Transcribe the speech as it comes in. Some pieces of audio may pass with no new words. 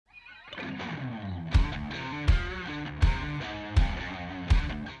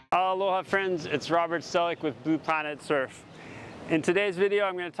Aloha friends, it's Robert Selleck with Blue Planet Surf. In today's video,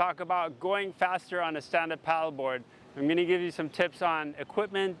 I'm going to talk about going faster on a stand-up paddleboard. I'm going to give you some tips on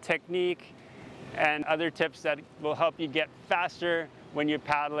equipment, technique, and other tips that will help you get faster when you're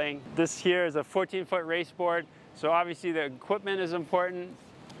paddling. This here is a 14-foot race board, so obviously the equipment is important.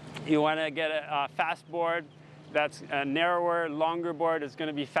 You want to get a fast board that's a narrower, longer board. It's going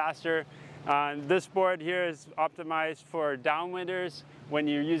to be faster. This board here is optimized for downwinders when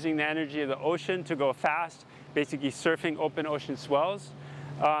you're using the energy of the ocean to go fast, basically surfing open ocean swells.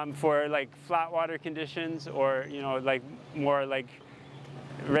 For like flat water conditions, or like more like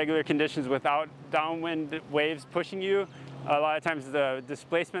regular conditions without downwind waves pushing you, a lot of times the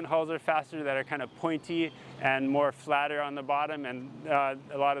displacement hulls are faster, that are kind of pointy and more flatter on the bottom, and a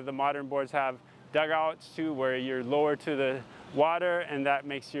lot of the modern boards have dugouts too, where you're lower to the water, and that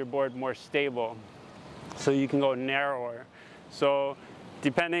makes your board more stable, so you can go narrower. So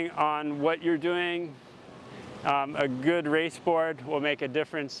depending on what you're doing, a good race board will make a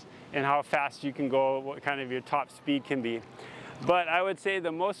difference in how fast you can go, what kind of your top speed can be. But I would say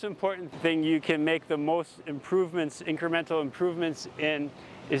the most important thing you can make the most improvements, incremental improvements in,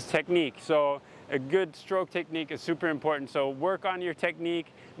 is technique. So a good stroke technique is super important. So work on your technique,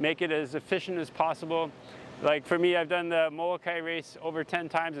 make it as efficient as possible. Like for me, I've done the Molokai race over 10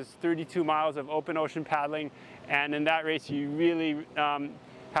 times. It's 32 miles of open ocean paddling. And in that race, you really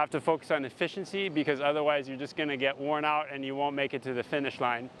have to focus on efficiency, because otherwise you're just gonna get worn out and you won't make it to the finish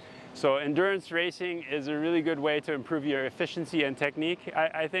line. So endurance racing is a really good way to improve your efficiency and technique,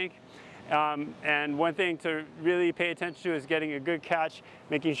 I think. And one thing to really pay attention to is getting a good catch,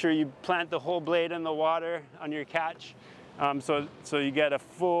 making sure you plant the whole blade in the water on your catch, so you get a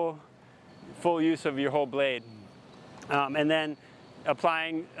full use of your whole blade. And then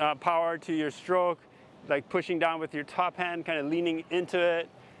applying power to your stroke, like pushing down with your top hand, kind of leaning into it,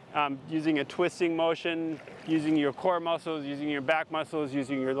 using a twisting motion, using your core muscles, using your back muscles,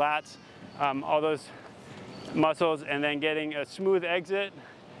 using your lats, all those muscles, and then getting a smooth exit.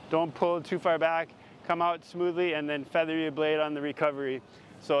 Don't pull too far back, come out smoothly, and then feather your blade on the recovery.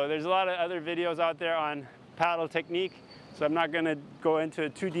 So there's a lot of other videos out there on paddle technique, so I'm not going to go into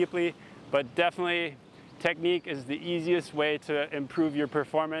it too deeply, but definitely technique is the easiest way to improve your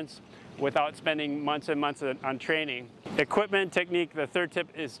performance without spending months and months on training. Equipment, technique, the third tip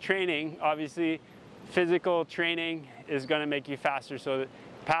is training. Obviously, physical training is going to make you faster. So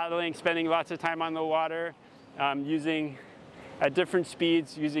paddling, spending lots of time on the water, using at different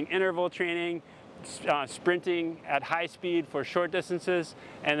speeds, using interval training, sprinting at high speed for short distances,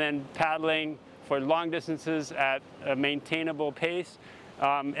 and then paddling for long distances at a maintainable pace.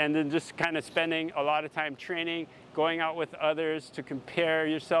 And then just kind of spending a lot of time training, going out with others to compare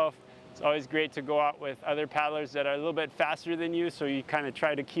yourself. It's always great to go out with other paddlers that are a little bit faster than you, so you kind of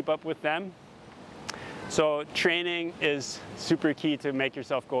try to keep up with them. So training is super key to make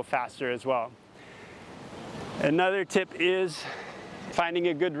yourself go faster as well. Another tip is finding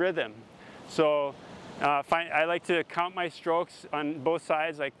a good rhythm. So I like to count my strokes on both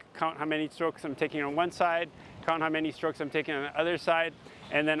sides, like count how many strokes I'm taking on one side, count how many strokes I'm taking on the other side,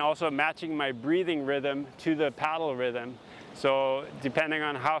 and then also matching my breathing rhythm to the paddle rhythm. So depending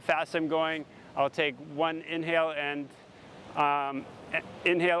on how fast I'm going, I'll take one inhale and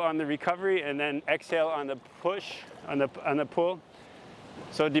inhale on the recovery, and then exhale on the push, on the pull.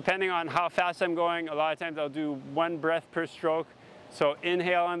 So depending on how fast I'm going, a lot of times I'll do one breath per stroke. So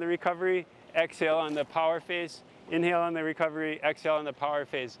inhale on the recovery, exhale on the power phase, inhale on the recovery, exhale on the power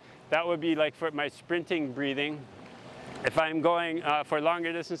phase. That would be like for my sprinting breathing. If I'm going for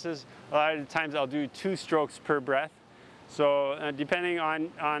longer distances, a lot of times I'll do 2 strokes per breath. So depending on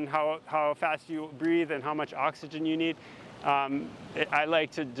how fast you breathe and how much oxygen you need, I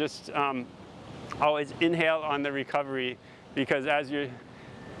like to just always inhale on the recovery, because as you're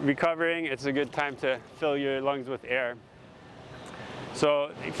recovering, it's a good time to fill your lungs with air.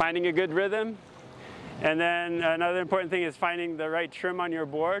 So finding a good rhythm. And then another important thing is finding the right trim on your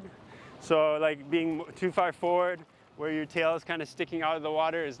board. So like being too far forward, where your tail is kind of sticking out of the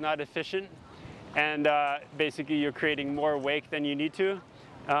water, is not efficient. And basically you're creating more wake than you need to.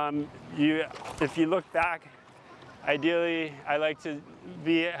 If you look back, ideally I like to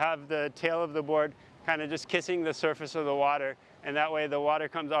have the tail of the board kind of just kissing the surface of the water, and that way the water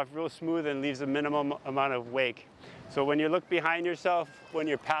comes off real smooth and leaves a minimum amount of wake. So when you look behind yourself when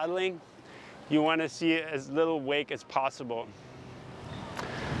you're paddling, you want to see as little wake as possible.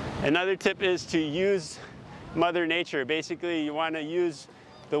 Another tip is to use Mother Nature. Basically you want to use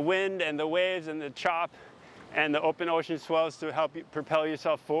the wind and the waves and the chop and the open ocean swells to help you propel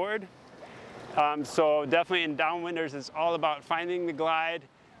yourself forward. So definitely in downwinders, it's all about finding the glide,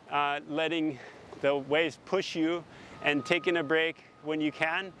 letting the waves push you and taking a break when you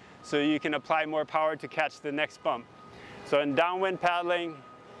can, so you can apply more power to catch the next bump. So in downwind paddling,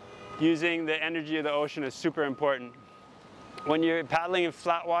 using the energy of the ocean is super important. When you're paddling in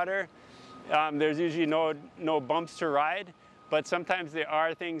flat water, there's usually no bumps to ride, but sometimes there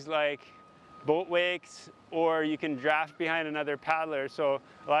are things like boat wakes, or you can draft behind another paddler. So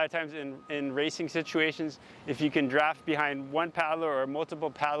a lot of times in racing situations, if you can draft behind one paddler or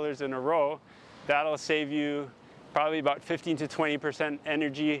multiple paddlers in a row, that'll save you probably about 15 to 20%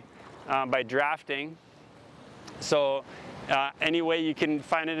 energy by drafting. So any way you can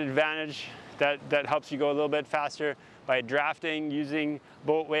find an advantage that helps you go a little bit faster by drafting, using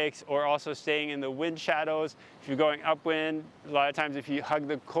boat wakes, or also staying in the wind shadows. If you're going upwind, a lot of times if you hug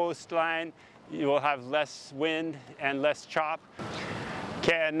the coastline, you will have less wind and less chop.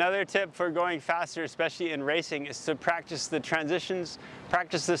 Okay, another tip for going faster, especially in racing, is to practice the transitions,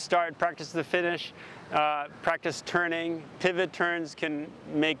 practice the start, practice the finish, practice turning. Pivot turns can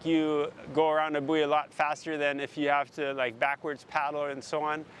make you go around a buoy a lot faster than if you have to like backwards paddle and so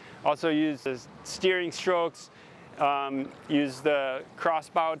on. Also use the steering strokes, use the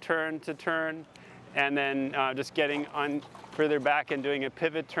crossbow turn to turn, and then just getting on further back and doing a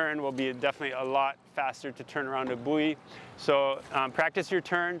pivot turn will be definitely a lot faster to turn around a buoy. So practice your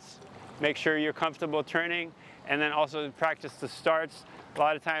turns, make sure you're comfortable turning, and then also practice the starts. A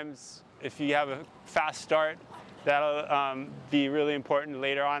lot of times if you have a fast start, that'll be really important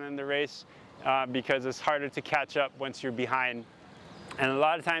later on in the race because it's harder to catch up once you're behind. And a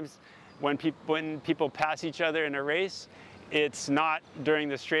lot of times when people pass each other in a race, it's not during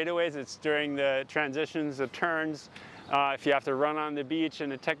the straightaways, it's during the transitions, the turns, if you have to run on the beach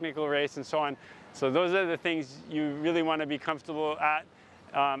in a technical race and so on. So those are the things you really want to be comfortable at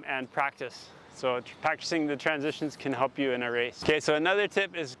and practice. So practicing the transitions can help you in a race. Okay, so another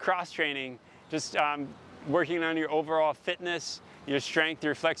tip is cross-training. Just working on your overall fitness, your strength,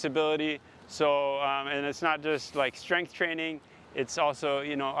 your flexibility. So, and it's not just like strength training, it's also,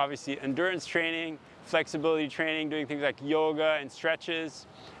 you know, obviously endurance training, flexibility training, doing things like yoga and stretches,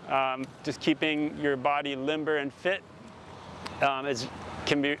 just keeping your body limber and fit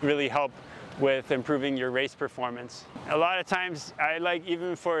can really help with improving your race performance. A lot of times, I like,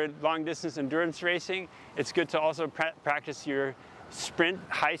 even for long distance endurance racing, it's good to also practice your sprint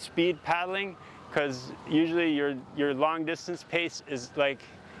high speed paddling, because usually your long distance pace is like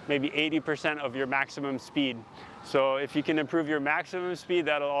maybe 80% of your maximum speed. So if you can improve your maximum speed,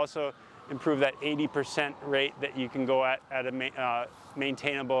 that'll also improve that 80% rate that you can go at a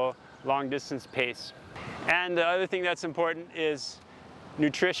maintainable long distance pace. And the other thing that's important is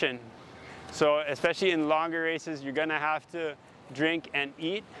nutrition. So especially in longer races, you're gonna have to drink and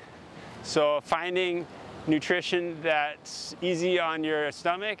eat. So finding nutrition that's easy on your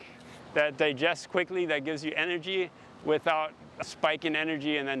stomach, that digests quickly, that gives you energy without a spike in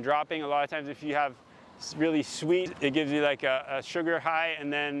energy and then dropping. A lot of times if you have really sweet, it gives you like a sugar high,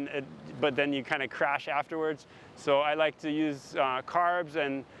 and then but then you kind of crash afterwards. So I like to use carbs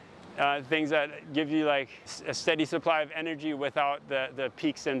and things that give you like a steady supply of energy without the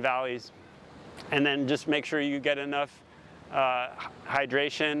peaks and valleys. And then just make sure you get enough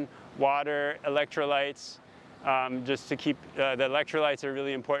hydration, water, electrolytes, just to keep, the electrolytes are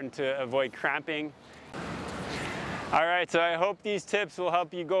really important to avoid cramping. All right, so I hope these tips will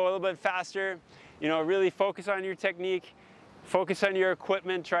help you go a little bit faster. You know, really focus on your technique, focus on your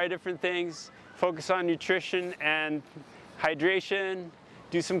equipment, try different things, focus on nutrition and hydration,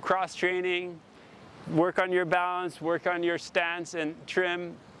 do some cross training, work on your balance, work on your stance and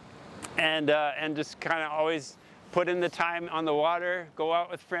trim, and just kind of always put in the time on the water, go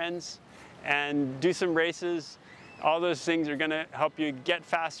out with friends and do some races. All those things are gonna help you get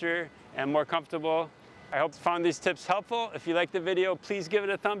faster and more comfortable. I hope you found these tips helpful. If you liked the video, please give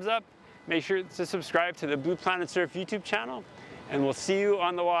it a thumbs up. Make sure to subscribe to the Blue Planet Surf YouTube channel, and we'll see you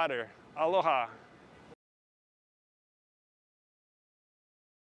on the water. Aloha.